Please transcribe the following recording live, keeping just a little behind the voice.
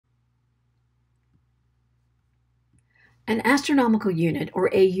An astronomical unit, or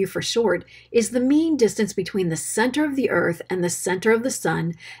AU for short, is the mean distance between the center of the Earth and the center of the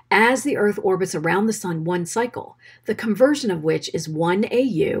Sun as the Earth orbits around the Sun one cycle, the conversion of which is 1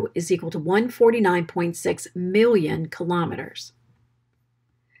 AU is equal to 149.6 million kilometers.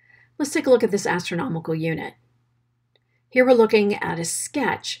 Let's take a look at this astronomical unit. Here we're looking at a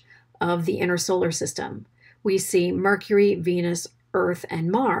sketch of the inner solar system. We see Mercury, Venus, Earth,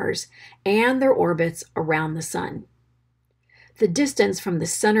 and Mars, and their orbits around the Sun. The distance from the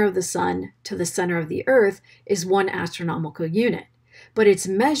center of the Sun to the center of the Earth is 1 astronomical unit, but it's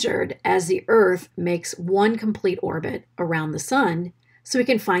measured as the Earth makes one complete orbit around the Sun, so we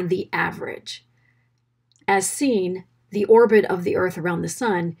can find the average. As seen, the orbit of the Earth around the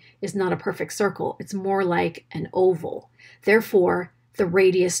Sun is not a perfect circle. It's more like an oval. Therefore, the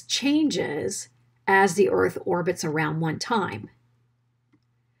radius changes as the Earth orbits around one time.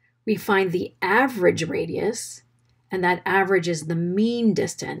 We find the average radius, and that average is the mean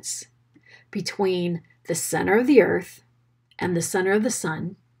distance between the center of the Earth and the center of the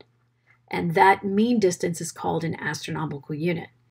Sun, and that mean distance is called an astronomical unit.